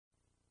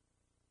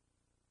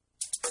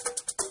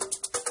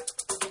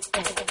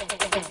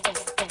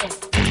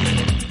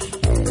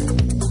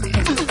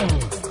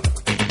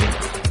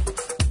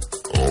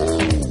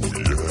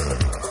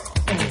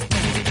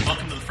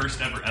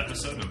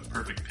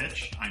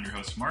I'm your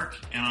host, Mark,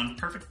 and on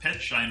Perfect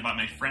Pitch, I invite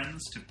my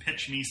friends to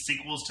pitch me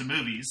sequels to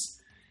movies,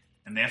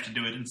 and they have to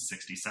do it in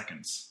 60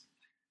 seconds.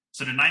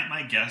 So tonight,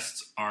 my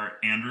guests are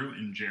Andrew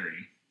and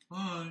Jerry.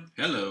 Hi.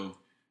 Hello.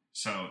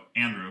 So,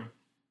 Andrew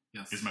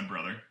Yes. is my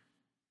brother.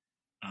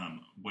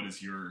 What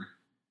is your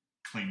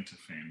claim to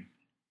fame?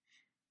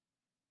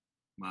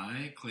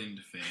 My claim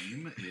to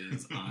fame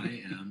is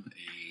I am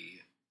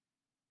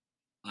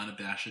a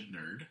unabashed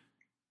nerd,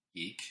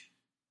 geek,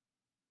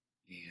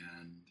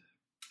 and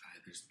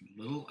there's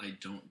little I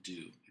don't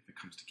do if it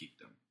comes to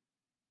geekdom.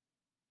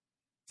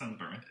 Sounds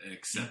perfect.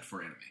 Except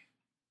for anime.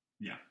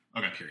 Yeah.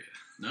 Okay. Period.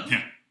 No?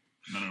 Yeah.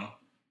 Not at all.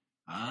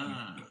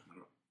 Ah.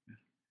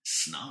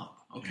 Snob.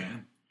 Okay. Yeah.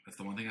 That's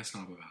the one thing I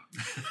snob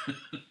about.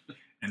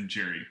 And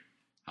Jerry.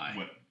 Hi.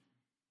 What?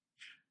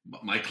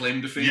 My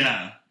claim to fame?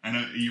 Yeah. I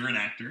know you're an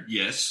actor.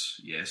 Yes,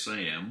 I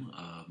am.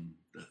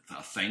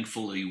 A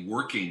thankfully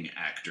working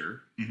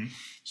actor,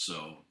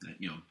 so that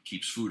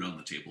keeps food on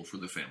the table for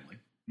the family,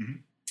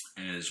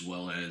 as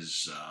well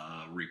as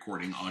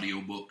recording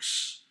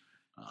audiobooks,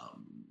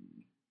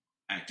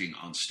 acting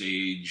on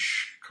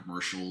stage,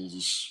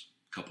 commercials,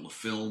 a couple of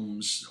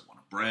films. Don't want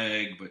to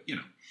brag, but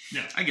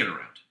I get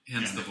around.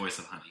 Hence the voice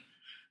of Honey.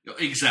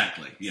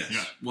 Exactly, yes.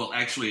 Yeah. Well,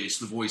 actually, it's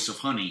the voice of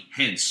Honey,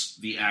 hence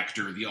the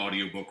actor, the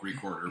audiobook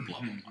recorder, blah,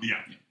 blah, blah.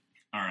 Yeah.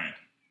 All right.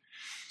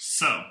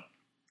 So,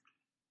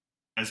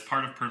 as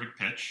part of Perfect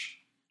Pitch,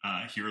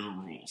 here are the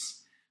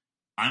rules.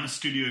 I'm a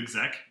studio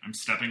exec. I'm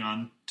stepping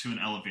on to an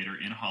elevator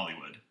in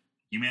Hollywood.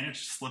 You manage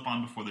to slip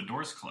on before the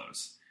doors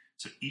close.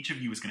 So each of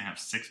you is going to have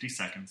 60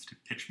 seconds to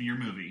pitch me your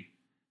movie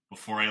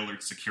before I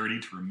alert security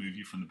to remove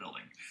you from the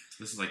building.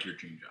 So this is like your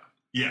dream job.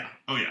 Yeah.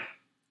 Oh, yeah.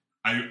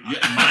 My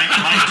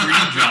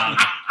dream job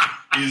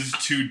is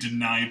to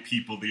deny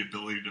people the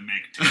ability to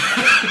make $2.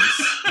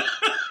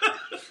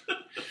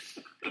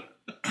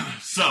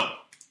 So,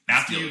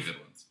 after Steal you've... the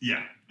good ones.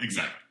 Yeah,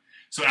 exactly.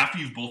 So after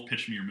you've both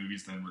pitched me your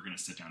movies, then we're going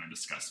to sit down and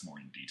discuss more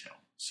in detail.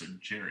 So,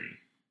 Jerry,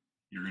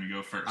 you're going to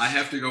go first. I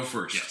have to go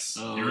first. Yes.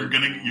 Oh, you're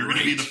going to be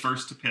great. the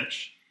first to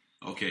pitch.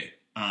 Okay.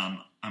 I'm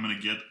going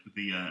to get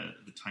the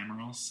timer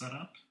all set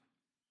up.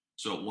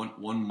 So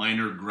one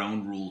minor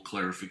ground rule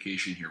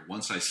clarification here.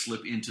 Once I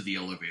slip into the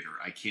elevator,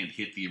 I can't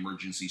hit the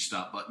emergency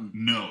stop button?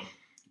 No.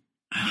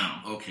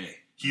 Okay.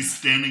 He's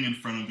standing in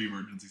front of the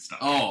emergency stop.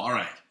 Oh, all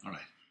right. All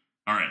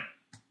right.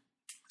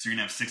 So you're going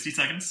to have 60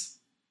 seconds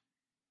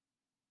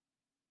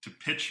to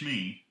pitch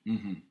me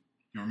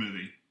your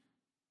movie.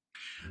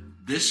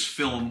 This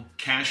film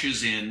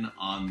cashes in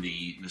on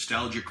the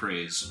nostalgia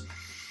craze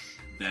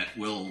that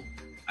will,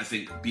 I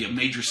think, be a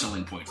major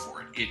selling point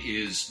for it. It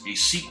is a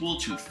sequel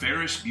to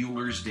Ferris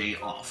Bueller's Day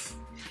Off,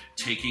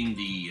 taking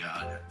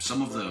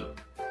some of the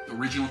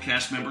original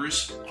cast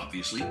members,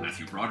 obviously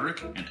Matthew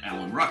Broderick and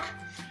Alan Ruck,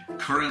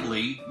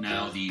 currently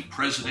now the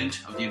President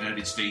of the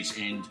United States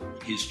and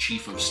his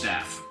Chief of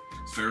Staff.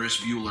 Ferris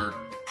Bueller,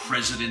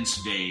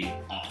 President's Day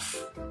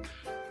Off.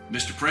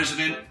 Mr.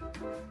 President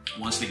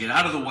wants to get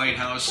out of the White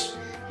House.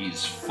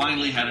 He's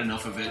finally had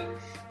enough of it.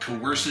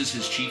 Coerces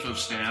his chief of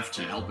staff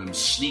to help him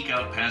sneak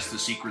out past the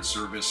Secret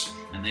Service,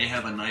 and they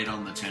have a night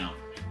on the town.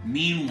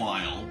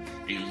 Meanwhile,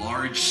 a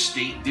large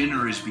state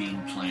dinner is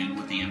being planned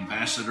with the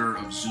ambassador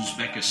of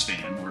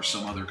Uzbekistan, or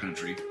some other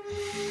country,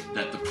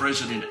 that the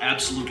president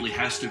absolutely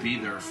has to be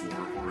there for,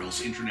 or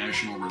else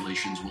international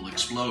relations will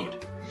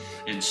explode.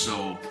 And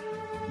so,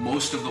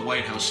 most of the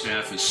White House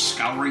staff is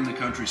scouring the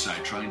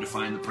countryside trying to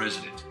find the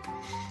president.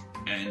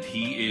 And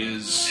he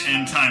is...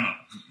 And time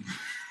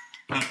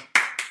up.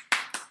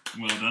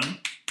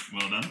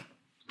 Well done.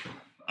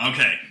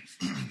 Okay.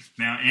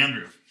 Now,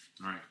 Andrew.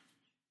 All right.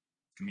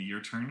 It's going to be your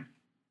turn.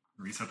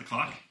 Reset the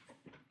clock.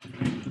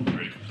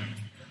 Ready?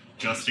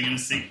 Adjusting in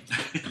his seat.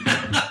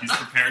 He's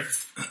prepared.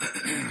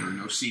 There are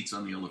no seats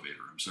on the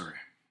elevator. I'm sorry.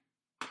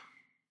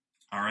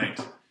 All right.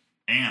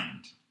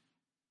 And...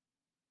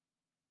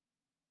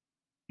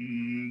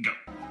 go.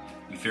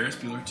 In Ferris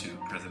Bueller 2,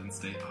 President's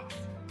Day Off,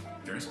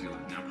 Ferris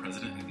Bueller, now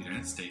President of the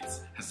United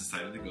States, has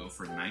decided to go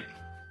for a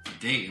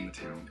day in the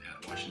town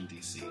at Washington,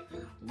 D.C.,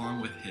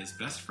 along with his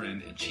best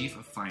friend and chief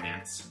of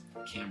finance,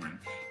 Cameron,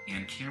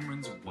 and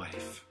Cameron's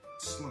wife,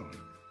 Sloane.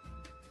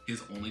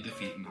 His only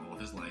defeat in all of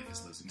his life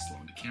is losing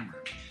Sloane to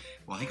Cameron.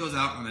 While he goes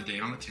out on a day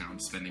on the town,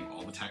 spending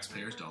all the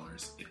taxpayers'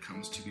 dollars, it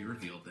comes to be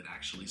revealed that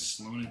actually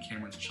Sloane and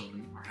Cameron's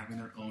children are having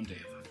their own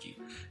day of hooky,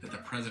 that the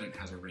president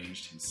has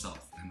arranged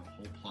himself, and the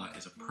whole plot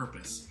is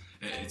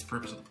its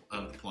purpose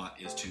of the plot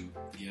is to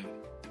give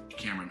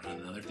Cameron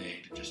another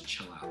day to just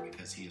chill out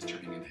because he is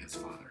turning into his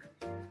father,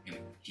 and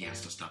he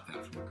has to stop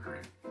that from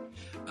occurring.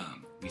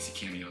 We see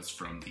cameos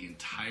from the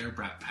entire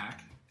Brat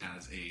Pack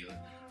as a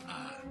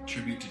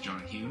tribute to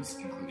John Hughes,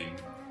 including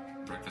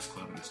Breakfast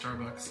Club and the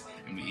Starbucks,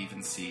 and we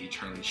even see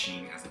Charlie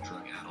Sheen as a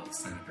drug-addled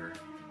senator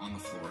on the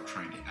floor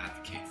trying to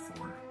advocate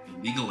for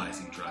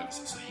legalizing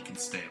drugs so he can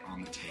stay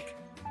on the take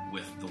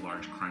with the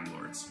large crime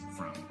lords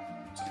from...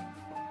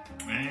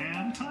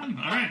 And time.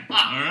 All right.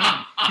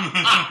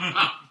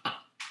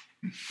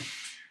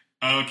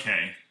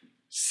 Okay.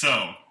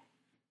 So,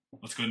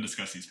 let's go ahead and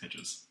discuss these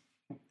pitches.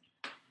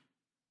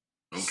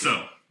 Okay.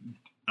 So,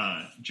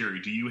 Jerry,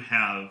 do you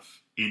have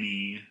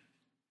any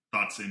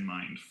thoughts in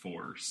mind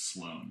for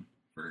Sloane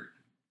for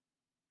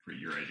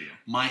your idea?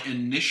 My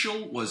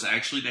initial was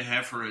actually to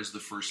have her as the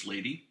first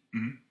lady.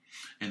 Mhm.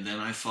 And then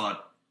I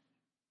thought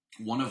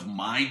one of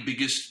my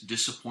biggest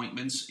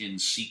disappointments in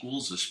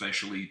sequels,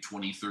 especially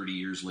 20, 30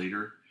 years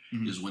later,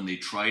 Mhm. is when they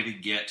try to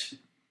get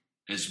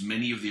as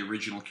many of the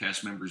original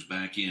cast members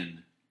back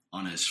in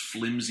on as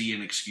flimsy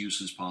an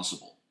excuse as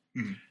possible.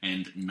 Mhm.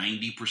 And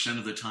 90%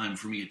 of the time,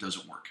 for me, it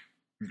doesn't work.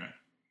 Okay.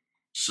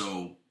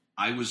 So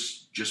I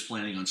was just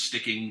planning on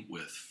sticking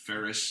with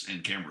Ferris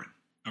and Cameron.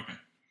 Okay.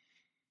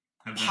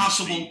 Have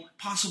them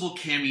Possible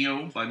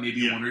cameo by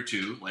maybe Yeah. one or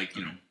two, like,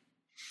 Okay.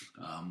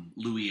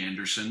 Louis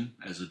Anderson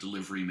as a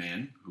delivery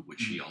man,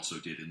 which he also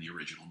did in the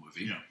original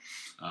movie.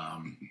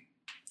 Yeah.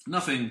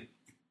 Nothing,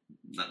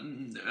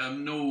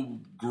 no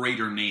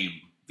greater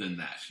name than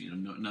that.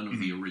 None of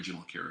the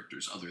original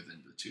characters other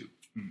than the two.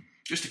 Mhm.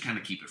 Just to kind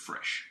of keep it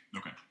fresh.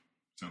 Okay.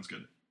 Sounds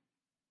good.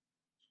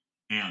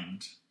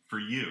 And for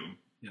you,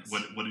 Yes.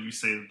 what did you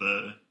say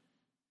the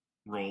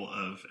role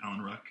of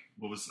Alan Ruck?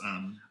 What was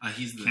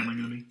He's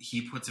Cameron gonna be?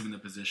 He puts him in the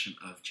position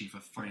of chief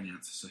of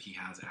finance, so he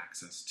has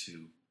access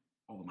to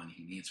all the money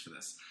he needs for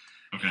this.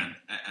 Okay. And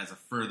as a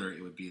further,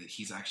 it would be that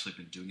he's actually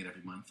been doing it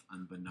every month,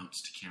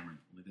 unbeknownst to Cameron.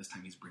 Only this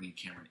time, he's bringing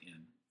Cameron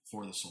in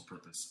for the sole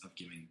purpose of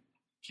giving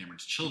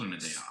Cameron's children a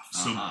day off.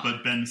 So,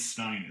 but Ben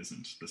Stein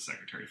isn't the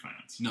Secretary of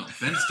Finance. No,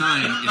 Ben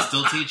Stein is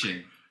still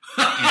teaching,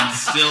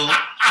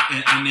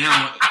 and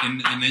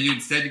then you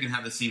can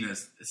have the scene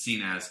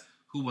as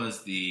who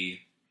was the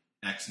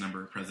X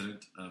number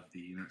president of the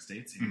United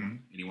States?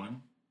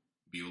 Anyone?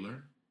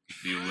 Bueller.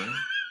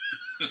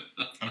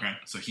 Okay.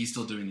 So he's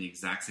still doing the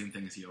exact same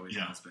thing as he always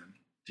Yeah. has been,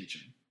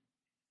 teaching.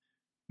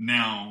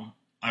 Now,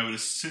 I would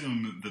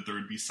assume that there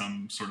would be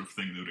some sort of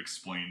thing that would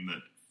explain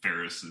that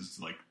Ferris is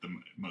like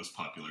the most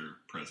popular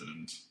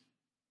president.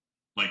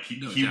 Like he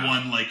doubt.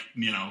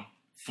 won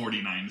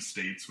 49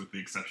 states with the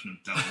exception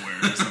of Delaware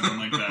or something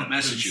like that.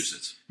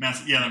 Massachusetts.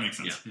 Yeah, that makes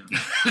sense.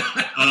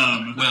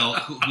 Yeah. Well,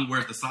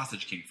 where's the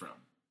Sausage King from?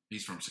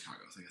 He's from Chicago,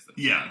 so I guess that's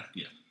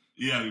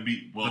Yeah, it would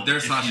be but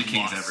there's if Sausage he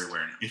Kings lost-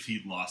 everywhere now. If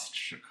he lost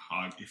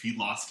Chicago, if he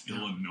lost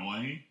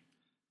Illinois,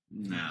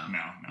 No.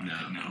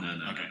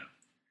 no. Okay.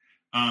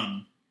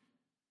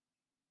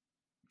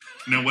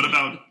 Now what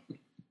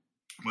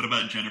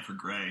about Jennifer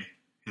Grey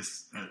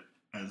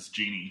as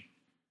Jeannie?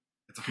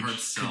 It's a hard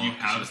sell. you She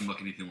have- doesn't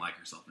look anything like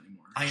herself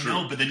anymore. I True.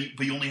 know, but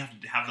you only have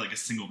to have like a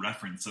single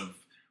reference of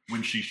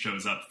when she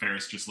shows up.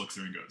 Ferris just looks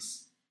at her and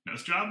goes,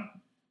 "Nose job,"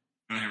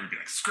 and then her would be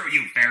like, "Screw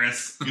you,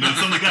 Ferris," something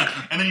like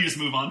that, and then you just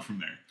move on from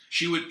there.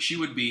 She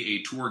would be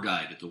a tour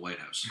guide at the White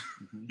House.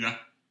 Yeah.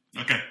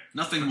 Okay.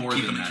 Nothing more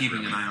than that. keeping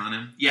really. an eye on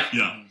him. Yeah.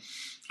 Yeah.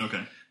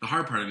 Okay. The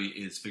hard part of it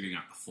is figuring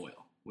out the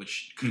foil,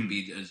 which could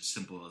be as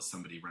simple as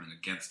somebody running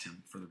against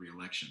him for the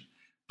re-election,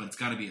 but it's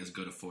got to be as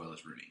good a foil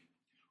as Rooney.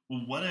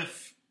 Well, what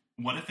if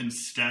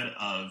instead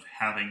of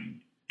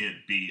having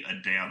it be a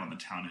day out on the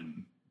town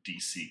in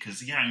DC? Because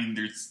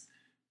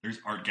there's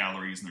art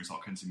galleries and there's all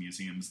kinds of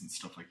museums and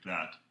stuff like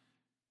that.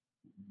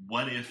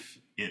 What if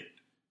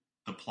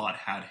the plot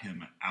had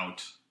him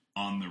out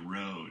on the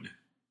road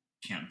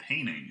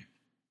campaigning,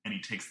 and he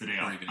takes the day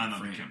Or off even on in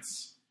the weekend?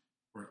 France,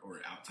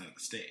 or outside of the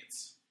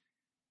States.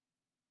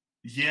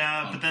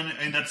 Yeah, but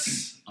then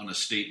that's On a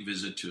state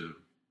visit to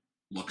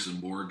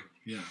Luxembourg,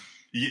 Yeah.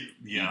 he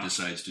yeah,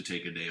 decides to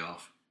take a day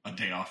off. a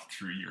day off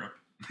through Europe.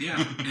 Yeah,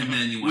 and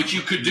then you Which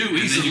you could do and then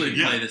you easily. could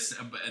Yeah. play this,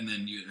 and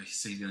then you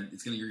say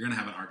you're going to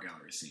have an art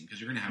gallery scene because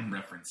you're going to have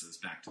references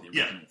back to the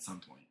Yeah. original at some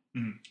point.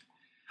 Mhm.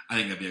 I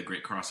think that'd be a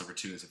great crossover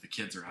too. Is if the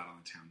kids are out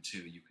on the town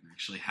too, you can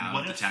actually have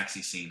What the if-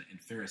 taxi scene, and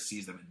Ferris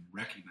sees them and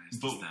recognizes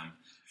But- them,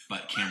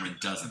 but Cameron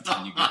doesn't,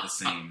 and you get the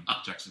same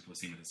juxtaposed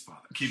scene with his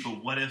father. Okay,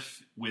 but what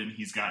if when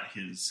he's got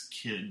his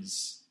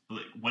kids,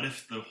 what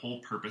if the whole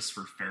purpose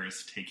for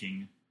Ferris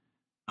taking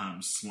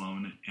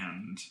Sloane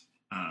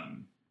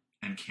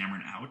and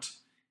Cameron out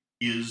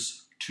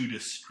is to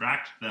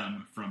distract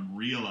them from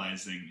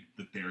realizing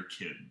that their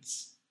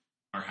kids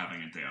are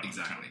having a day out on the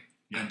Exactly. town.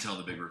 Yeah. Until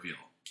the big reveal.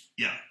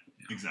 Yeah,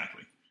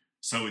 exactly.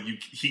 So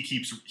he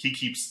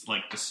keeps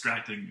like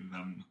distracting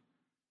them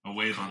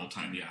away the whole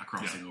time. Yeah,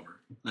 crossing over.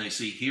 Now, you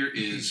see, here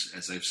is,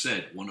 as I've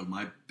said, one of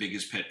my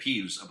biggest pet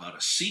peeves about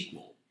a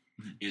sequel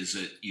is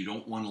that you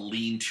don't want to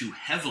lean too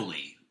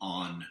heavily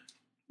on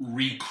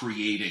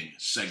recreating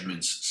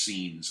segments,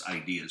 scenes,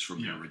 ideas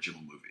from the Yeah.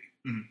 original movie.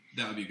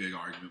 That would be a good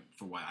argument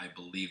for why I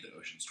believe that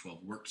Ocean's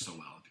 12 worked so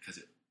well, because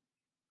it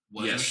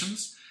was Yes.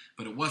 Ocean's,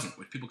 but it wasn't,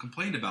 which people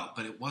complained about,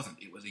 but it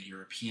wasn't. It was a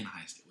European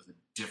heist. It was a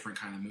different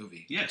kind of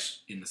movie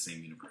Yes. in the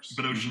same universe.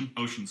 But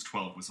Ocean's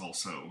 12 was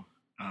also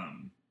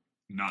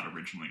not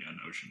originally an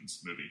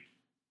Ocean's movie.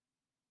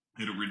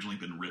 It had originally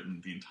been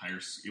written,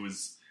 it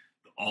was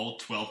all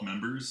 12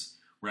 members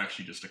were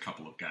actually just a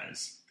couple of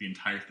guys. The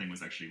entire thing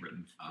was actually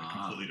written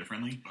completely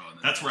differently. Oh, and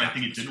then That's where I back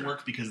think to it the didn't script.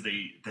 work, because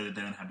they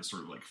then had to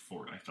sort of like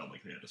I felt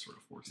like they had to sort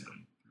of force it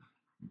in.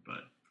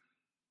 But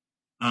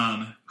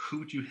who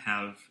would you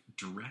have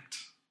direct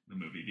the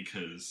movie?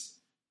 Because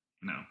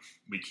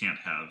we can't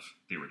have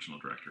the original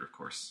director, of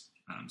course,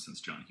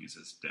 since John Hughes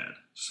is dead.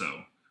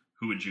 So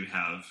who would you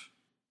have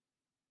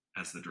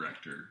as the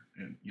director?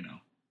 And,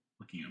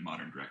 looking at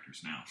modern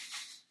directors now,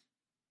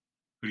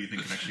 who do you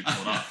think could actually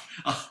pull it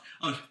off?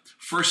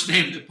 First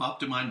name that popped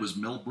to mind was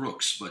Mel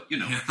Brooks, but,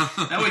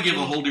 that would give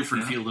a whole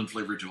different feel and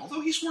flavor to it.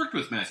 Although he's worked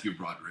with Matthew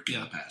Broderick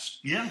in the past.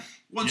 Yeah.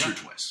 Once or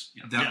twice.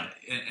 Yeah.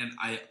 And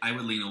I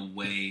would lean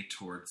away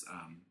towards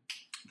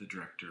the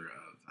director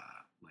of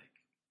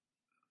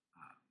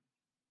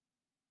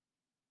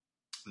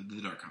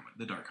the dark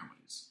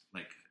comedies,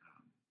 like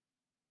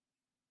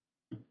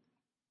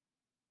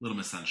Little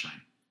Miss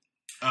Sunshine.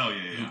 Oh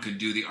yeah. Who could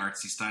do the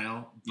artsy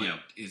style, but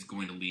is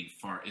going to lean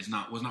far. Was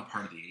not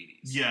part of the 80s.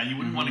 Yeah, you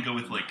wouldn't want to go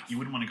with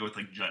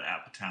Judd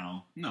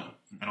Apatow. No,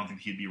 I don't think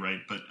he'd be right.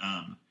 But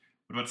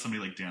what about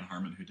somebody like Dan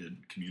Harmon who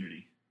did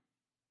Community?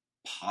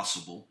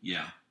 Possible,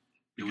 yeah.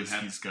 Because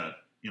he's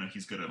got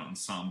he's good at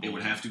ensemble. It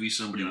would have to be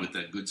somebody with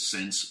that good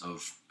sense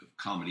of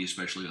comedy,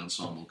 especially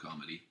ensemble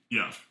comedy.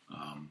 Yeah.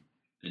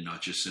 And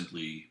not just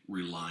simply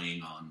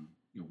relying on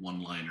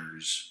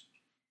one-liners,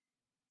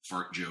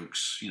 fart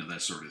jokes,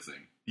 that sort of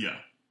thing. Yeah,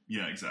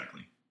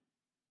 exactly.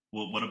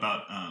 Well, what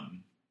about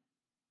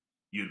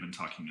you had been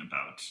talking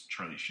about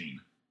Charlie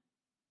Sheen?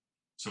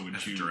 So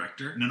would you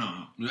director?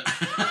 No.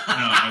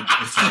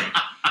 I'm sorry.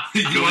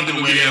 You want the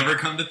movie to ever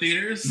come to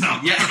theaters? No.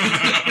 Yeah.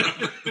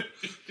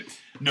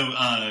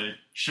 No.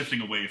 Shifting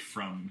away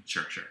from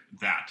sure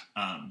that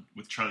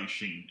with Charlie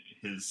Sheen,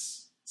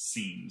 his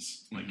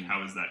scenes, like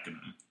how is that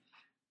gonna?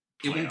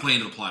 It won't play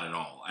into the plot at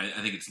all.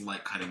 I think it's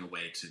like cutting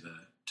away to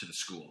the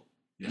school.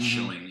 It's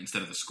showing,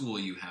 instead of the school,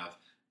 you have,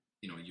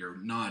 your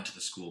nod to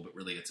the school, but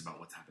really it's about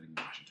what's happening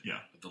in Washington.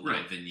 Yeah. With the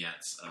little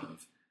vignettes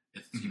of,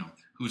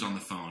 who's on the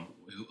phone,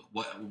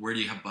 where do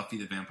you have Buffy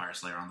the Vampire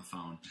Slayer on the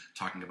phone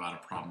talking about a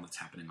problem that's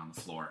happening on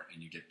the floor,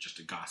 and you get just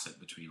a gossip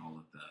between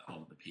all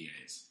of the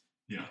PAs.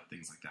 Yeah.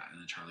 Things like that.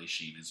 And then Charlie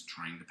Sheen is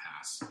trying to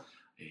pass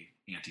a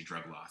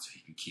anti-drug law so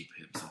he can keep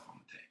himself on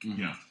the take.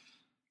 Yeah.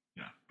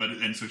 Yeah,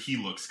 and so he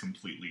looks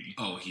completely.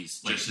 Oh,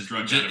 he's like just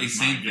drug a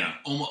same thing,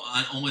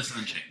 almost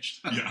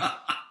unchanged. Yeah,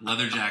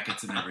 leather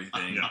jackets and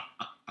everything. Yeah.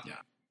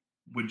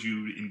 Would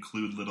you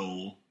include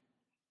little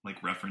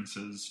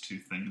references to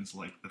things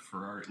like the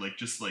Ferrari,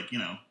 just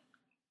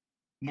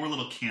more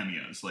little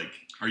cameos? Like,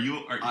 Jerry, are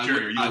you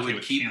okay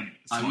with cameos?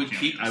 I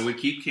would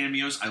keep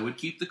cameos. I would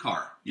keep the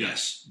car.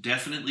 Yes,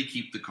 definitely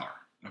keep the car.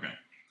 Okay.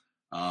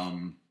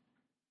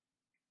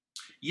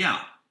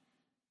 Yeah.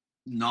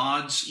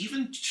 Nods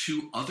even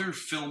to other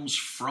films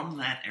from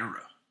that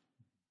era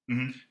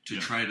to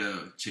try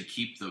to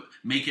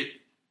make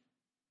it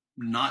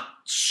not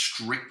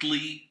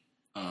strictly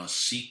a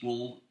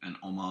sequel and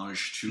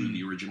homage to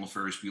the original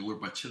Ferris Bueller,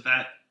 but to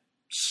that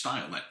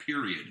style, that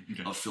period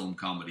of film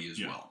comedy as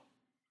well.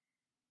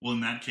 Well, in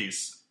that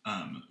case,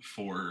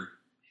 for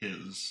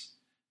his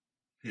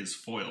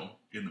foil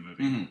in the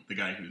movie, the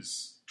guy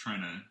who's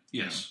trying to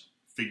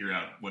figure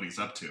out what he's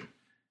up to,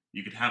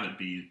 you could have it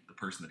be the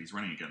person that he's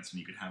running against, and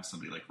you could have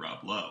somebody like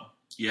Rob Lowe.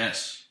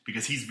 Yes.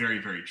 Because he's very,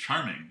 very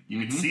charming. You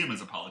could see him as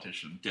a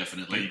politician.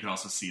 Definitely. But you could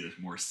also see a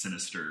more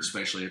sinister...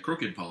 Especially a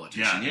crooked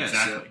politician. Yeah, yes,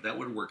 exactly. That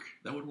would work.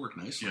 That would work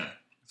nicely. Yeah.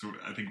 So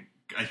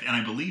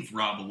I believe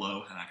Rob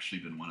Lowe had actually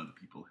been one of the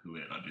people who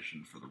had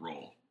auditioned for the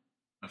role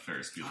of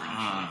Ferris Bueller initially.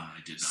 I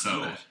did not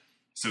know that.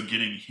 So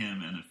getting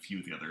him and a few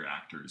of the other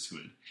actors who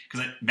had...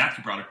 Because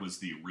Matthew Broderick was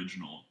the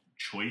original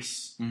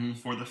choice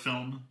for the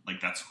film.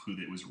 That's who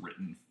it was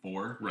written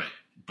for. Right.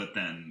 But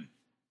then,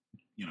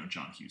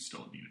 John Hughes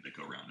still needed to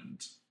go around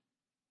and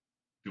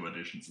do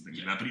auditions and things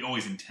like that. But he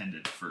always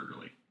intended for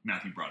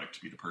Matthew Broderick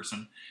to be the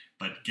person.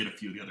 But get a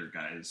few of the other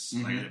guys.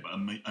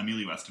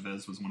 Emilio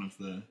Estevez was one of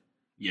the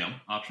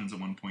options at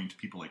one point.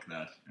 People like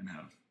that, and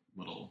have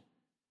little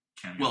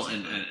cameos. Well,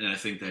 and I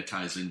think that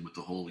ties in with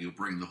the whole. You'll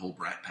bring the whole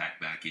Brat Pack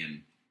back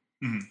in,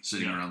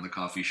 sitting around the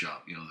coffee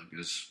shop.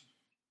 Because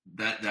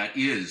that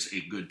is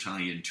a good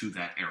tie-in to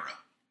that era.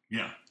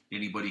 Yeah.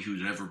 Anybody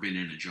who's ever been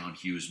in a John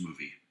Hughes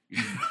movie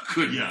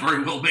could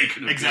very well make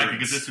an appearance. Exactly,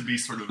 because this would be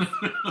sort of...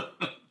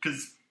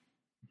 Because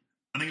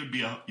I think it would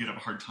be you'd have a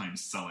hard time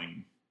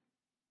selling...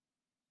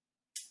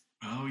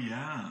 Oh,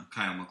 yeah.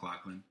 Kyle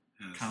MacLachlan.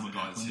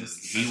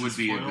 He would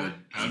be a good...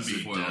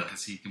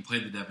 Because he can play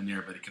the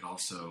debonair, but he could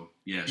also...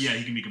 Yes. Yeah,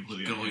 he can be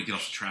completely... You could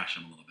also trash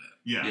him a little bit.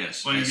 Yeah.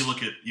 Yes. Well,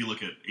 you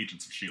look at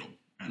Agents of S.H.I.E.L.D.,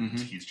 and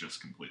he's just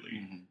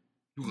completely...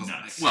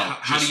 nuts. Well,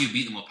 how do you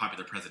beat the most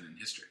popular president in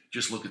history?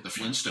 Just look at the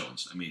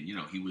Flintstones. I mean,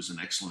 he was an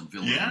excellent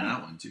villain in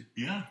that one, too.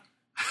 Yeah.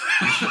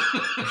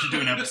 We should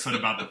do an episode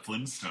about the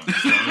Flintstones.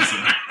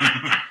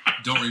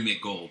 Don't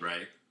remake Gold,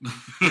 right?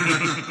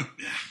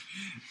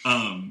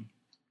 In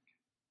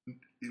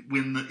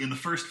the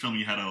first film,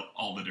 you had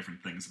all the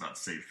different things about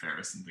Save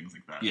Ferris and things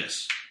like that.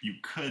 Yes. You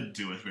could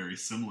do a very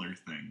similar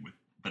thing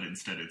but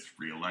instead it's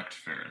re-elect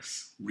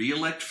Ferris.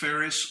 Re-elect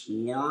Ferris,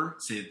 or...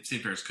 Save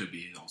Ferris could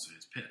be also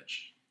his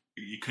pitch.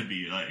 It could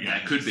be.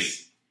 That could be.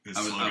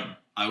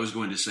 I was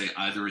going to say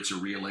either it's a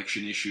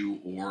re-election issue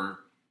or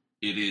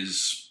it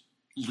is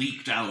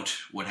leaked out,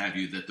 what have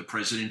you, that the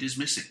president is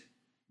missing.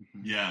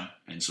 Yeah.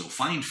 And so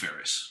find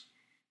Ferris.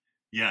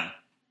 Yeah.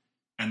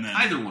 And then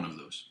Either one of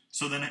those.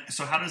 So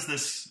how does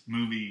this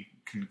movie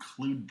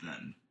conclude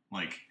then?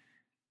 Like,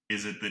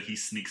 is it that he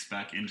sneaks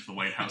back into the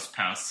White House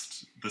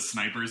past the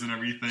snipers and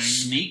everything?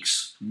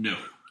 Sneaks? No.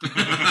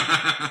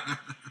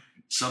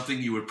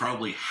 Something you would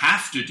probably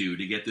have to do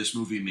to get this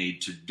movie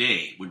made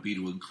today would be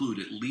to include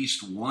at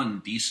least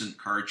one decent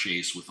car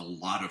chase with a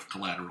lot of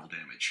collateral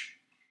damage.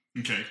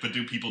 Okay, but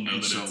do people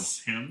know that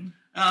it's him?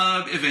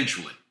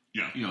 Eventually.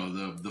 Yeah. You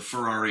know, the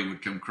Ferrari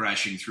would come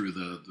crashing through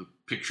the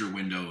picture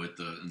window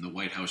in the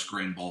White House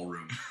Grand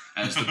Ballroom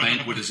as the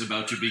banquet is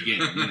about to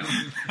begin. You know,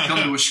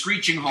 come to a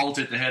screeching halt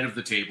at the head of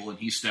the table, and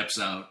he steps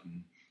out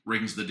and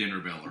rings the dinner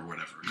bell or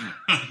whatever. Yeah.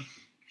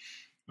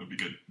 That'd be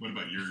good. What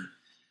about your...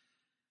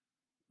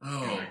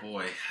 Oh,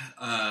 boy.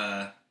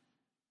 I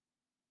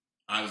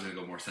was going to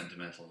go more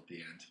sentimental at the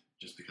end,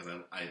 just because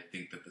I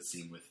think that the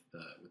scene with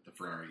the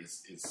Ferrari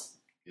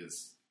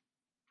is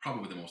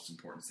probably the most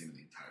important scene in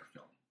the entire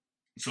film.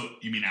 So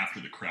you mean after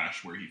the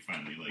crash, where he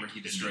finally where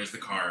he destroys the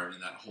car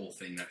and that whole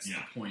thing? That's the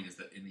point. Is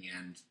that in the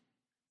end,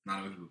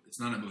 it's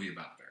not a movie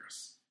about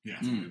Ferris. Yeah,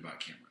 it's a movie about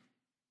Cameron.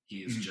 He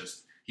is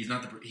just he's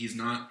not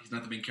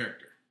the main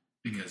character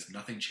because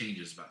nothing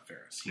changes about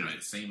Ferris. He's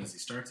the same as he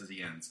starts as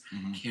he ends.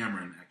 Mm-hmm.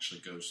 Cameron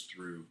actually goes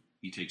through.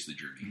 He takes the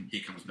journey. He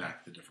comes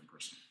back a different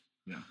person.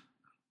 Yeah.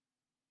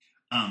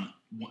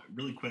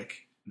 Really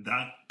quick,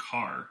 that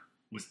car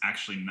was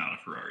actually not a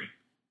Ferrari.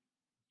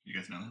 You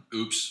guys know that?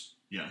 Oops.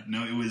 Yeah,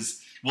 no, it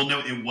was... Well,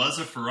 no, it was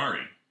a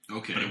Ferrari.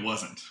 Okay. But it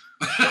wasn't.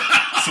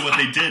 So what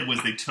they did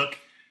was they took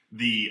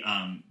the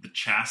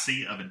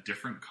chassis of a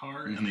different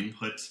car and they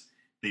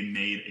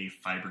made a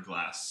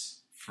fiberglass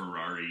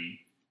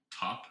Ferrari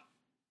top.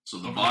 So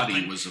the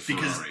body was a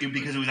Ferrari.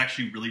 Because it was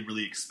actually really,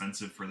 really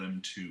expensive for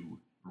them to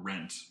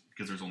rent,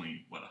 because there's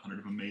only, 100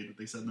 of them made that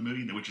they said in the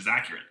movie, which is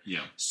accurate.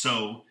 Yeah.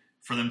 So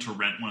for them to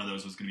rent one of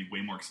those was going to be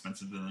way more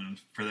expensive than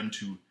for them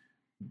to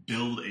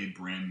build a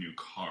brand new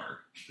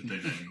car that they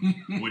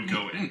then would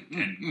go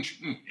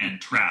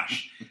and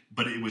trash.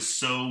 But it was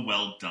so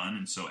well done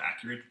and so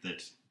accurate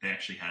that they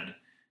actually had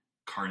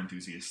car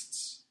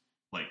enthusiasts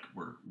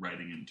were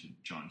writing into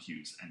John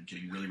Hughes and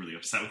getting really, really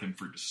upset with him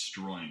for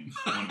destroying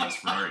one of those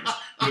Ferraris.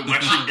 But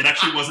it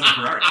actually wasn't a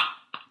Ferrari.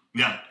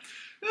 Yeah.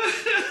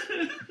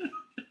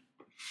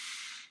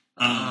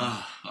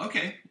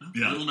 Okay.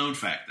 Yeah. Little known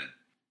fact then.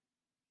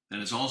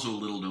 And it's also a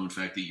little known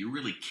fact that you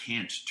really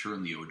can't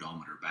turn the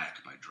odometer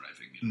back by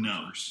driving in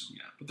reverse.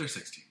 Yeah. But they're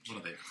 16. What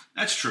are they?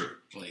 That's true.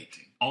 Well,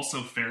 18.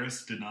 Also,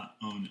 Ferris did not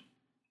own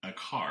a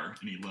car,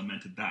 and he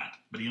lamented that.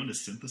 But he owned a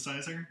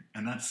synthesizer,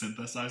 and that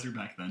synthesizer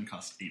back then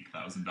cost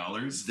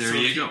 $8,000. There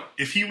you go.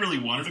 If he really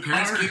wanted a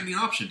Parents car... gave him the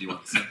option. Do you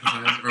want the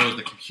synthesizer or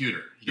the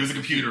computer? It was a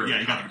computer. Yeah,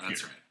 he got a computer.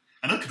 That's right.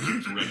 I know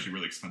computers were actually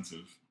really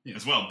expensive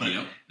as well,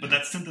 but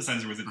that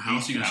synthesizer was at How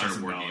else are you going to start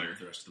 $8,000. working with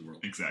the rest of the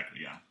world? Exactly,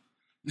 yeah.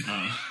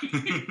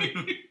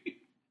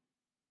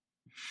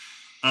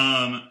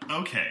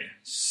 Okay,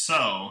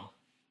 so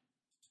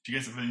do you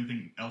guys have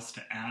anything else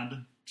to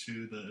add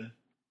to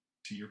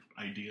your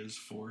ideas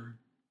for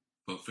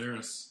Vote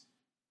Ferris?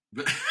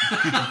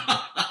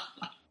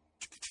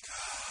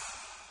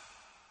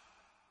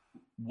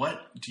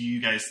 What do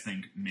you guys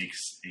think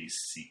makes a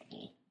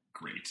sequel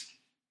great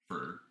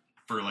for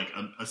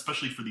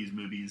especially for these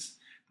movies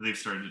that they've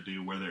started to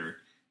do, where they're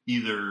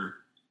either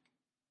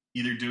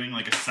doing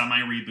a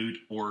semi-reboot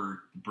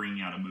or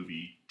bringing out a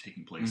movie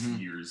taking place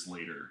years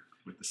later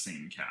with the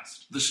same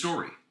cast? The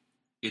story.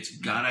 It's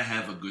got to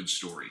have a good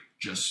story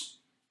just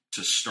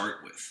to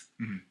start with.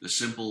 Mm-hmm. The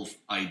simple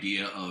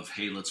idea of,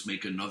 hey, let's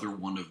make another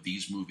one of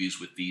these movies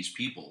with these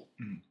people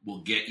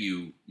will get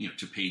you,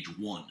 to page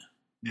 1.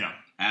 Yeah.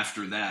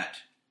 After that,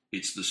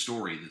 it's the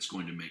story that's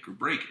going to make or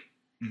break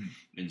it. Mm-hmm.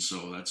 And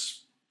so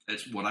that's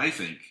what I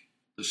think.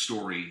 The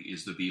story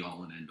is the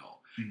be-all and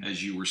end-all. Mm-hmm.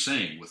 As you were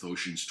saying with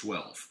Ocean's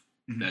 12,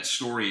 Mm-hmm. that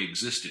story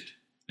existed,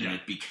 and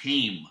it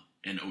became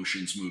an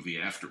Ocean's movie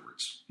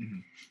afterwards. Mm-hmm.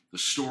 The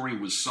story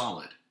was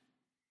solid.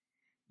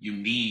 You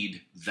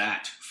need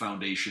that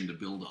foundation to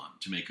build on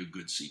to make a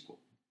good sequel.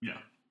 Yeah.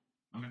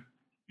 Okay.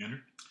 Andrew?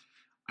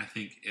 I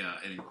think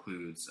it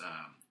includes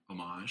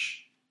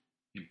homage,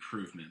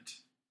 improvement,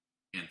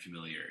 and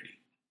familiarity.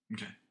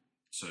 Okay.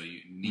 So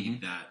you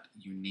need that.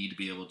 You need to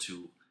be able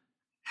to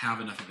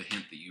have enough of a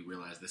hint that you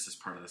realize this is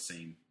part of the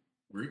same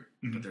group,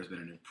 but there's been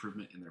an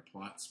improvement in their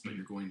plots, but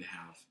you're going to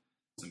have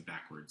some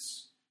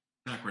backwards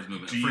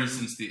movement. For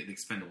instance, the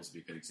Expendables would be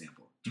a good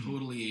example.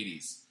 Totally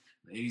 80s.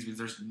 The 80s means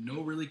there's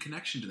no really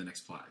connection to the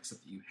next plot,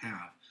 except that you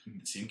have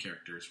the same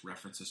characters,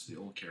 references to the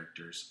old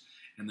characters,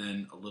 and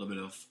then a little bit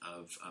of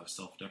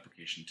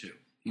self-deprecation, too.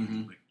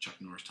 Like Chuck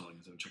Norris telling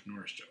his own Chuck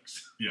Norris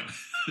jokes. Yeah.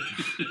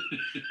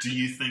 Do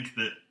you think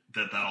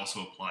that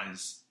also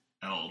applies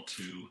at all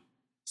to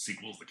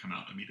sequels that come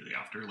out immediately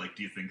after?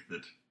 Do you think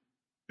that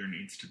there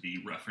needs to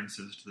be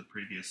references to the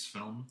previous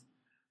film?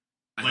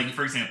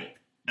 For example,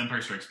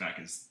 Empire Strikes Back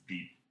is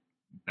the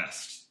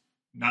best,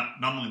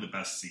 not only the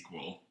best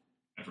sequel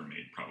ever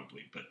made,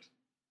 probably, but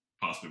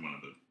possibly one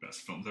of the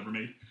best films ever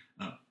made.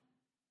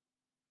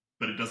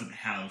 but it doesn't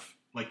have,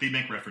 like, they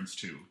make reference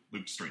to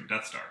Luke destroying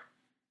Death Star,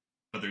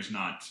 but there's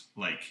not,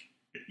 like,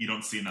 you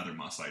don't see another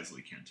Mos Eisley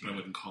But cantina. I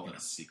wouldn't call it a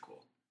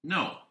sequel.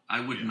 No,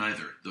 I wouldn't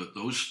either.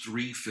 Those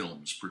three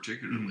films,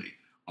 particularly,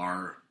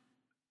 are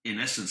in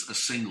essence a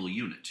single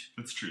unit.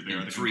 That's true. They in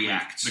are the three complete,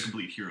 acts. the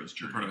complete hero's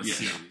They're journey. part of a Yes.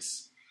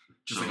 series.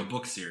 Just So- like a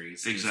book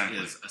series.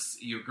 Exactly.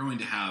 You're going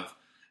to have...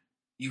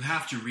 You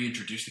have to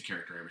reintroduce the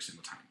character every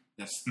single time.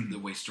 That's Mhm. the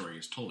way story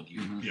is told.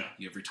 Mhm. Yeah.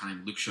 Every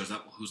time Luke shows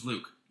up, well, who's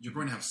Luke? You're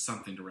going to have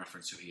something to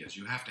reference who he is.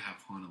 You have to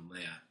have Han and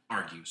Leia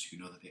argue, so you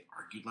know that they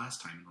argued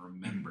last time and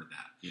remember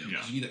that. Yeah. Yeah.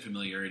 Because you need that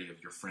familiarity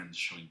of your friends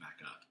showing back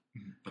up.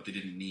 Mhm. But they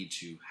didn't need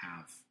to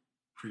have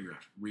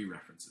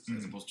re-references,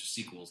 as Mhm. opposed to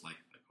sequels like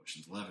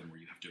Ocean's 11, where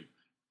you have to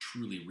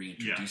truly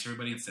reintroduce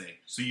everybody and say,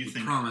 So you we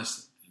think,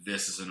 promise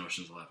this is an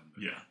Ocean's 11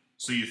 movie. yeah.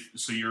 So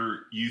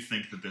you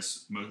think that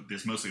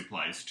this mostly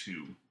applies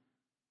to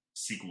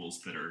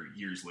sequels that are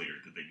years later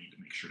that they need to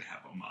make sure to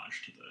have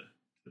homage to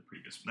the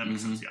previous. That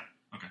makes Mhm. sense. Yeah.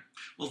 Okay.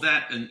 Well,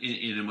 that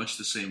in a much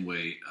the same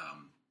way,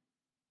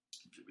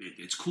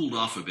 it's cooled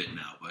off a bit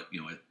now. But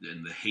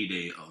in the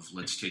heyday of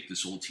let's take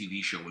this old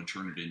TV show and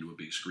turn it into a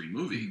big screen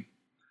movie,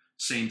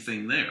 same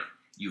thing there.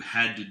 You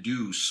had to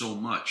do so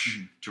much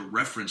to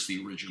reference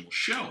the original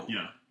show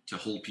Yeah. to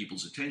hold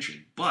people's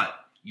attention,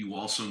 but you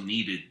also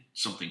needed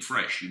something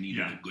fresh. You needed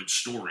Yeah. a good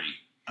story.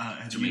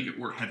 To make it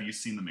work. Have you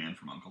seen The Man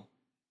from U.N.C.L.E.?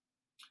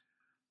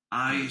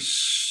 I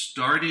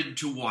started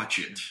to watch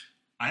it.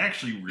 I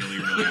actually really,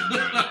 really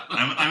enjoyed it.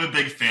 I'm a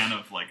big fan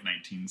of like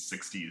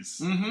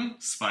 1960s Mm-hmm.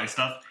 spy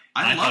stuff.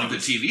 I thought love it the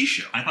was- TV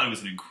show. I thought it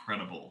was an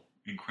incredible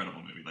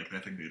movie. Like, I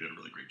think they did a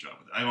really great job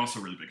with it. I'm also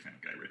a really big fan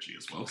of Guy Ritchie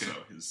as well. Okay.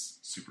 So his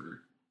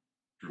super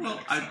Well,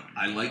 dramatic I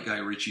sounding. like Guy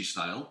Ritchie's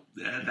style.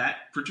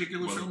 That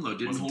particular Wasn't- film, though,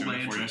 didn't wasn't hold my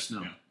doing it for you? interest.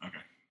 No. Yeah. Okay.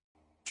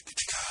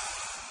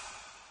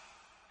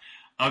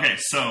 Okay,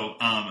 so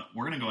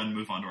we're going to go ahead and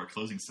move on to our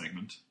closing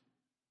segment,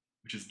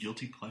 which is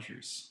Guilty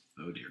Pleasures.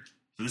 Oh, dear.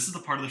 So this is the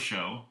part of the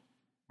show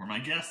where my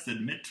guests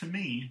admit to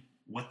me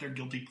what their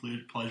guilty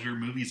pleasure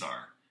movies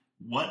are.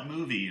 What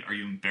movie are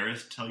you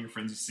embarrassed to tell your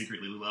friends you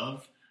secretly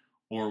love?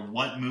 Or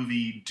what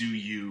movie do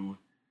you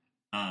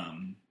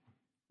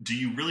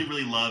really,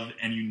 really love,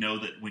 and you know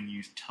that when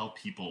you tell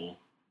people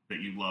that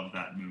you love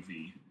that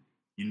movie,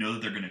 you know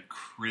that they're going to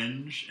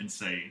cringe and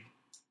say,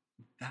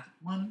 that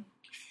one?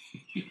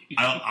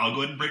 I'll go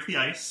ahead and break the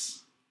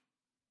ice,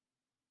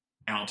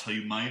 and I'll tell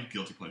you my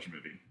guilty pleasure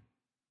movie.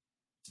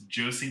 It's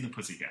Josie and the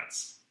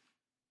Pussycats.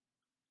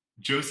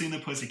 Josie and the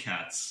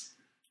Pussycats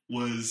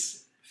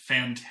was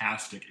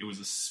fantastic. It was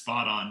a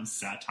spot-on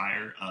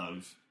satire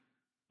of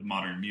the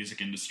modern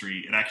music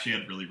industry. It actually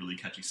had really, really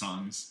catchy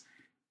songs,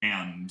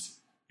 and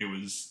it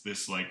was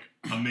this like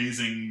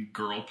amazing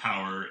girl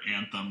power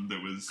anthem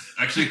that was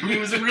actually it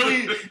was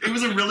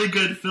a really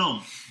good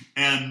film.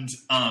 And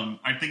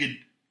I think it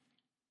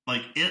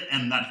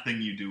and That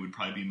Thing You Do would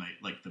probably be my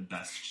the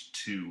best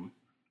two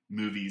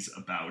movies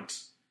about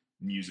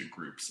music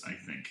groups, I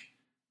think,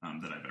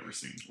 that I've ever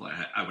seen. Well,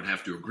 I would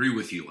have to agree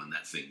with you on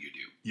That Thing You Do.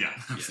 Yeah,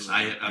 Yes,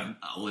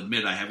 I'll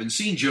admit I haven't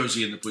seen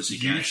Josie and the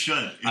Pussycats. you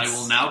should. I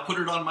will now put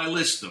it on my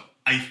list, though.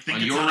 I think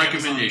On it's your on Amazon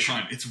recommendation.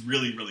 Prime. It's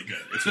really, really good.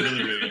 It's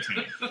really, really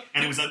entertaining.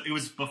 And it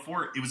was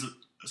before it was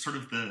sort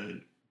of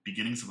the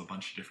beginnings of a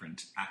bunch of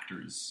different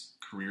actors'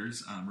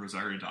 careers.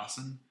 Rosario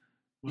Dawson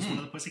was one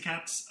of the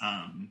Pussycats.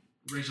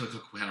 Rachel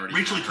Cook had already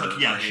Rachel had Cook, her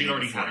yeah, heyday she'd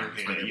already before, had her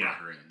that's why heyday, they yeah. brought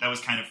her in. That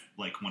was kind of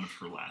like one of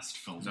her last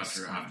films. It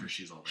was after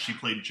she's all that. She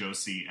played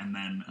Josie, and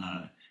then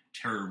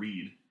Tara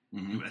Reid.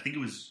 Mm-hmm. I think it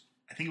was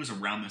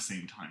around the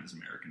same time as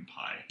American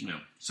Pie. Yeah.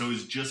 So it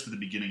was just at the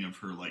beginning of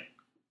her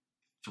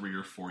 3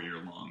 or 4 year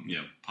long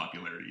Yeah.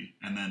 popularity.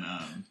 And then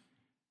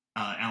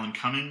Alan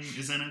Cumming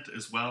is in it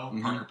as well.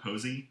 Mhm. Parker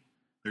Posey.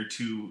 They're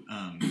two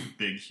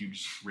big,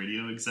 huge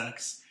radio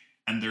execs.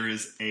 And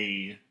there's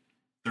a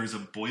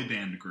boy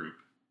band group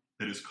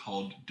that is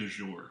called De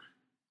Jour.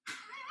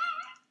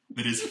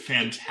 That is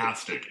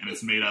fantastic, and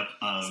it's made up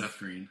of Seth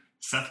Green.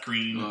 Seth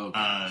Green, Oh,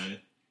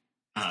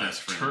 His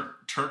best friend.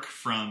 Turk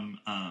from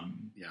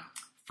Yeah.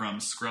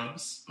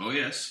 Scrubs. Oh,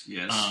 yes. The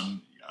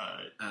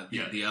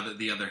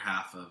other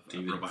half of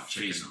David Robot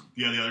Chicken. Faison.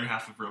 Yeah, the other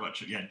half of Robot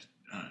Chicken.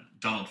 Yeah,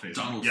 Donald Faison.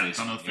 Donald yeah, Faison,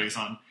 Donald yeah.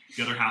 Faison.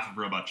 The other half of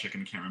Robot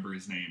Chicken, can't remember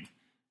his name.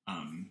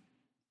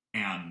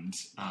 And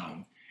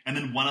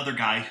then one other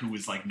guy who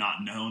was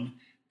not known,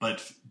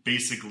 but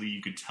basically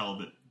you could tell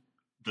that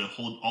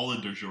all the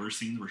de jour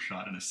scenes were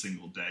shot in a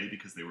single day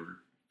because they were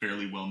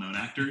fairly well-known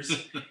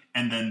actors.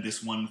 And then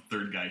this one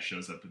third guy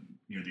shows up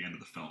near the end of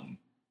the film,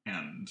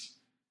 and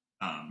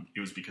it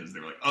was because they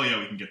were like, oh yeah,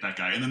 we can get that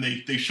guy. And then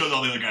they showed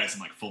all the other guys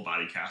in full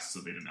body cast, so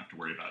they didn't have to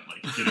worry about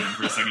getting him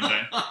for a second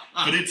day.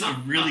 But it's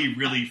a really,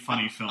 really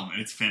funny film,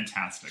 and it's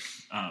fantastic.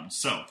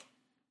 So,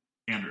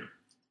 Andrew.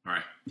 All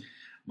right.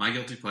 My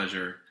guilty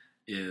pleasure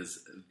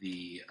is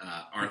the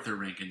Arthur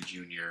Rankin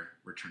Jr.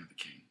 Return of the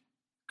King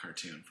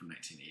cartoon from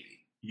 1980.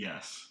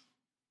 Yes.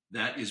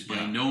 That is by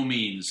Yeah. no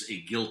means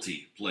a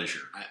guilty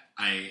pleasure.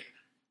 I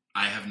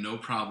have no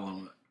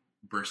problem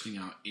bursting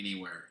out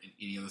anywhere in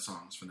any of the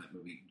songs from that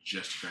movie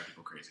just to drive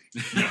people crazy.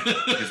 Yeah.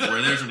 Because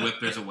where there's a whip,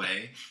 there's a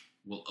way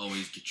will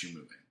always get you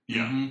moving.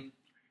 Yeah. Mhm.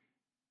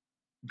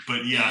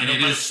 But yeah, And I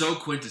it know, is so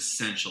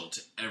quintessential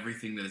to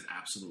everything that is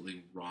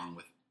absolutely wrong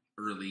with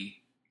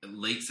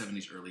late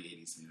 70s, early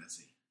 80s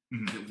fantasy.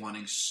 Mhm. It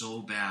wanting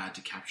so bad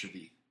to capture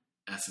the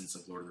essence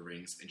of Lord of the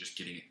Rings and just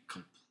getting it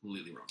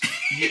completely wrong.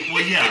 yeah,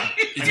 well, yeah.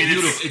 It's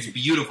beautiful. It's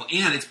beautiful,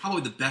 and it's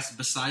probably the best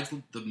besides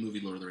the movie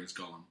Lord of the Rings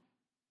Gollum.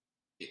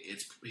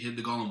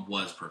 The Gollum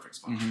was perfect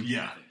spot. Mhm.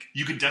 Yeah. I think.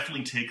 You could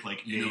definitely take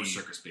like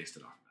Circus based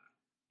it off of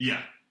that.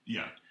 Yeah,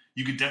 yeah.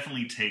 You could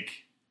definitely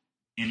take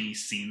any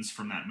scenes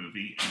from that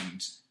movie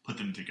and put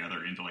them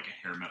together into like a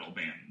hair metal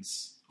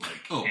band's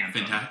like anthem.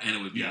 fantastic! And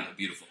it would be Yeah.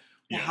 beautiful.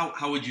 Well, Yeah.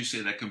 how would you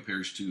say that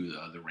compares to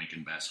the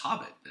Rankin Bass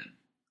Hobbit then?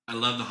 I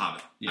love The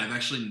Hobbit. Yeah. I've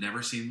actually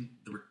never seen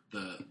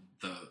the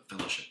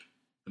Fellowship,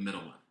 the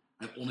middle one.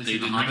 I've only They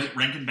seen The did Hobbit.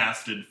 Rankin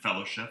Bass did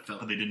Fellowship,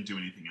 but they didn't do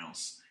anything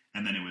else.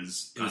 And then it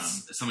was, It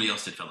was somebody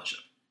else did Fellowship,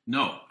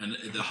 No, and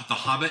the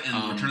Hobbit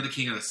and Return of the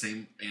King are the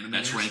same animators.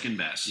 that's Rankin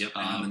Bass. Yep,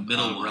 and the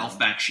middle one, Ralph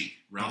Bakshi,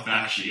 Ralph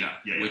Bakshi, Bakshi,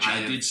 yeah. which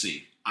I did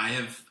see.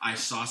 I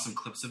saw some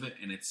clips of it,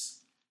 and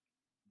it's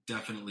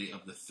definitely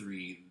of the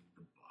three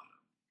the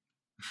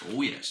bottom.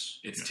 Oh yes,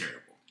 It's Yeah.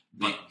 terrible.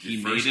 But But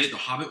he first, made it. The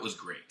Hobbit was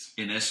great.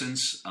 In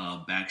essence,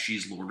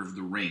 Bakshi's Lord of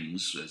the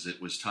Rings, as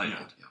it was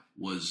titled, Yeah.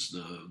 was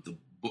the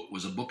book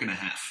was a book and a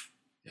half.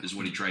 Yeah. Is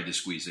what he tried to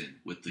squeeze in,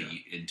 with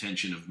the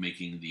intention of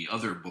making the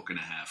other book and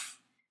a half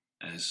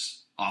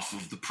as off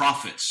of the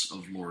profits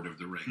of Lord of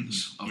the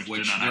Rings, Mhm. of Which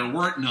which did not there happen.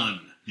 weren't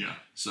none. Yeah.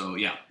 So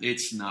yeah,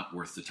 it's not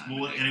worth the time.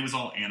 Well, of day. and it was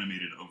all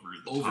animated over the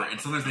top And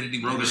of sometimes it. they didn't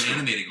even bother Rotoscope.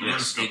 animating over.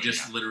 Yes. They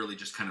just Yeah. literally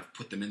just kind of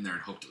put them in there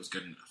and hoped it was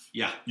good enough.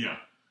 yeah, Yeah.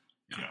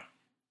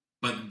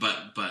 But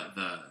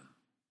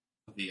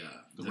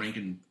the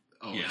Rankin.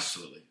 oh, yes.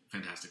 absolutely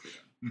fantastically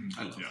done. Mhm.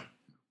 I love Yeah. that.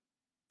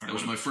 That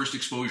was my first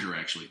exposure,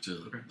 actually,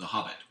 to Okay. The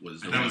Hobbit.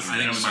 Was That was, I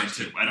think that was mine mine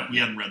too. too. We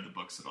hadn't read the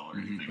books at all or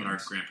Mhm. anything. But It our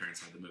was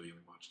grandparents had the movie and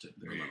we watched it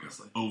There you go.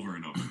 relentlessly. over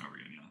and over and over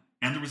again, yeah.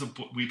 And there was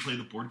we played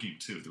the board game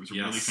too. There was a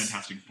really Yes.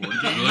 fantastic board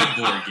game. Good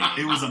board game.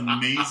 It was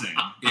amazing.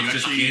 It's You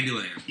just actually-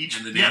 Candyland.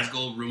 And the yeah.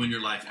 Nazgul ruin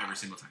your life every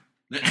single time.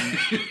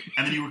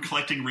 and then you were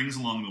collecting rings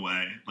along the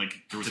way.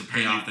 Like there was To a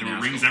pay off the there were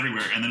Nazgul. rings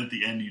everywhere, and then at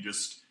the end you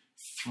just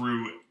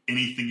threw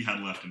anything you had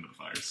left into the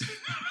fires.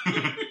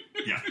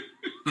 Yeah.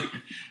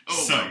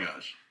 Oh So- my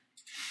gosh.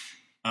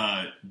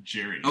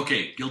 Jerry.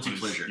 Okay, guilty What is-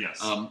 pleasure. yes.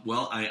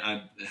 Well,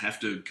 I have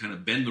to kind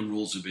of bend the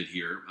rules a bit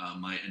here.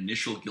 My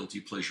initial guilty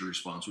pleasure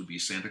response would be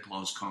Santa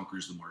Claus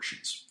Conquers the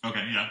Martians.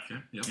 Okay. Yeah.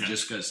 Okay. Yep. Yeah.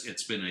 Just because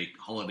it's been a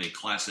holiday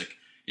classic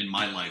in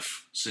my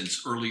life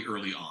since early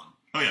on.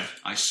 Oh yeah.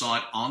 I saw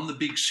it on the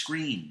big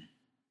screen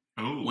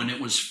Oh. when it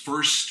was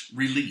first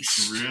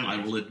released. Really? I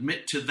will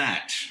admit to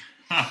that.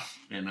 Huh.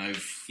 And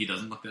He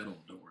doesn't look that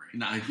old, don't worry.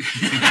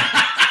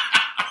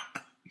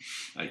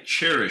 I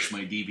cherish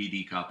my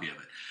DVD copy of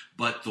it.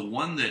 But the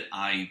one that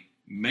I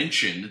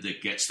mentioned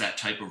that gets that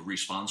type of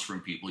response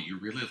from people, you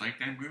really like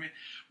that movie?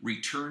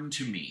 Return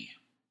to Me.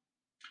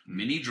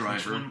 Minnie Which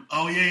Driver, one?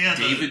 Oh yeah.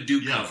 David Yeah.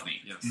 Duchovny.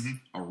 Yes. Mhm.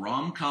 A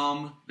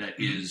rom-com that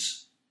Mhm.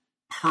 is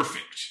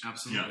perfect.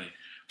 Absolutely.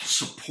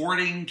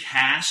 Supporting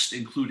cast,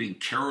 including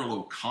Carol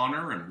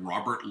O'Connor and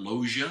Robert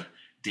Loggia,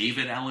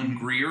 David Alan Mhm.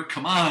 Greer.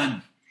 Come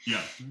on.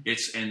 Yeah.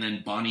 And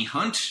then Bonnie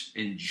Hunt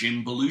and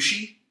Jim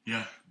Belushi.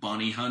 Yeah.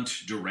 Bonnie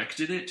Hunt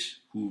directed it,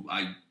 who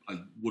I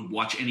would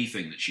watch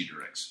anything that she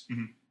directs.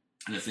 Mhm.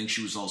 And I think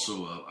she was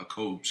also a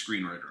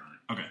co-screenwriter on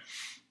it. Okay.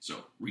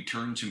 So,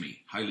 Return to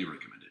Me. Highly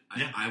recommend it.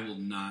 Yeah. I will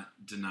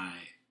not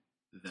deny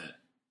that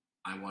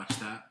I watched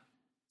that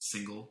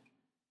single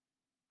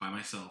by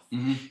myself,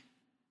 Mm-hmm.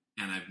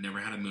 and I've never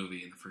had a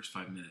movie in the first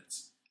 5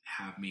 minutes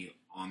have me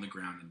on the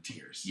ground in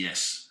tears.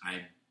 Yes.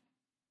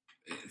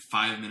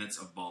 5 minutes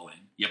of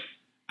bawling. Yep.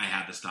 I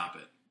had to stop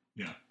it.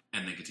 Yeah.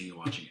 And then continue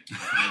watching it.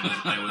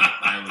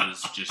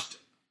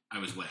 I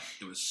was wet.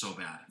 It was so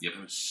bad. Yep. It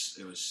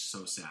was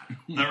so sad.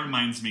 That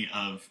reminds me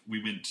of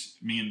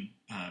me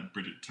and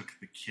Bridget took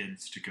the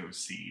kids to go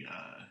see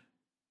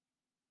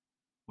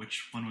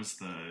which one was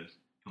the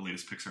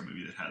latest Pixar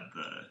movie that had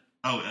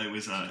it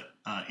was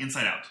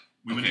Inside Out.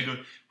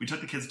 We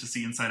took the kids to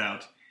see Inside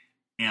Out,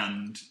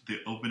 and the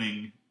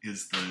opening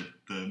is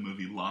the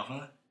movie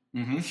Lava,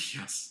 Mm-hmm.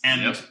 Yes.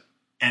 and Yep.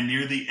 and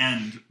near the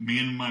end, me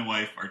and my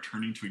wife are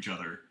turning to each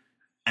other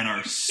and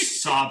are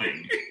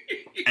sobbing.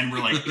 And we're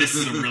like, this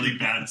is a really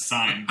bad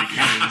sign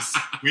because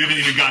we haven't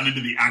even gotten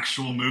into the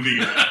actual movie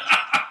yet.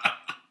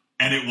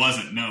 And it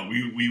wasn't. No,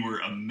 we were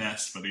a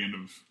mess by the end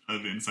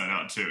of Inside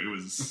Out too. It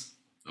was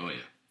Oh,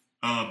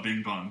 yeah.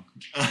 bing bong.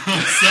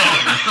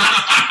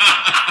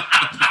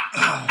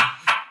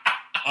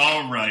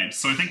 All right.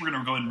 So I think we're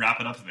gonna go ahead and wrap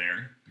it up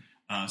there.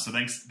 So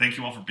thank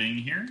you all for being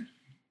here.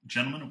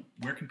 Gentlemen,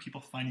 where can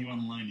people find you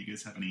online? Do you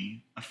guys have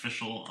any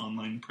official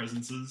online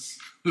presences?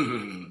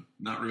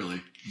 Not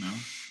really. No?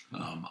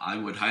 I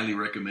would highly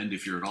recommend,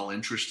 if you're at all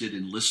interested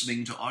in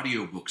listening to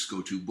audiobooks,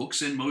 go to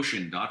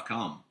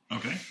booksinmotion.com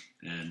Okay.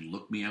 and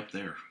look me up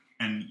there.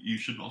 And you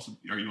should also,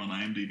 are you on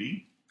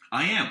IMDb?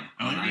 I am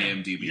on Oh, yeah.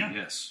 IMDb, Yeah.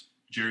 yes.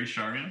 Jerry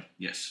Sciarrio.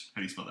 Yes.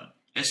 How do you spell that?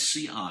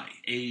 SCIARRIO.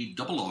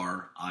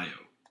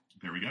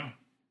 There we go.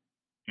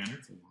 Andrew?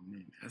 It's a long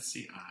name.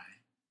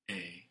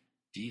 SCIADOUBLEAR.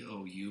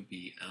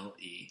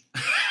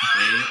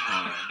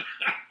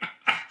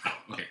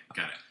 Okay,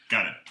 got it.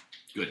 Got it.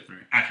 Good. All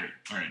right. Accurate.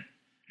 All right.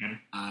 Andrew?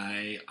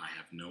 I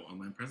have no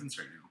online presence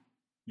right now.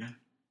 Yeah.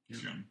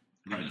 It's your own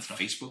You have a private stuff.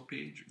 Facebook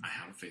page? I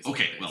have a Facebook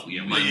Okay, page. well,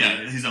 yeah, But we-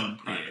 yeah, his own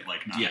private, Yeah.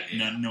 like not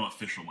Yeah. No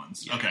official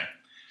ones. Yeah. Okay.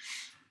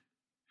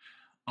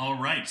 All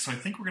right, so I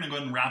think we're going to go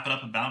ahead and wrap it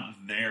up about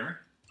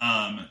there.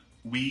 I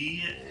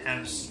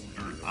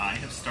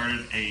have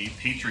started a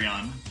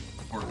Patreon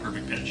for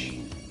Perfect Pitch.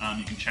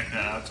 You can check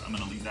that out. I'm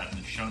going to leave that in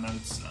the show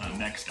notes.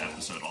 Next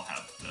episode, I'll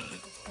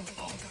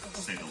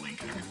say the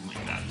link and everything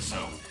like that.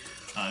 So,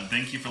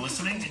 thank you for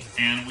listening,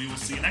 and we will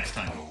see you next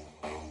time.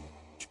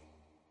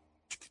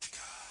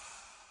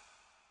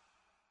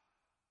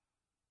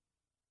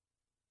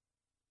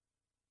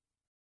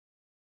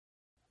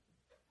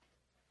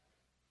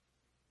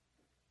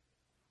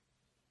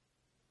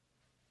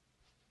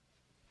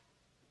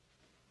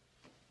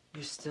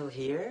 You're still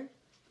here?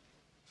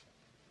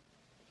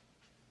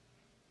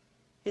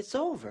 It's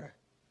over.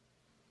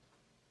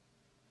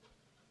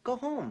 Go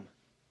home.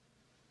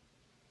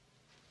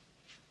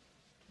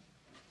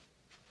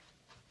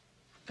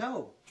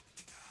 Go.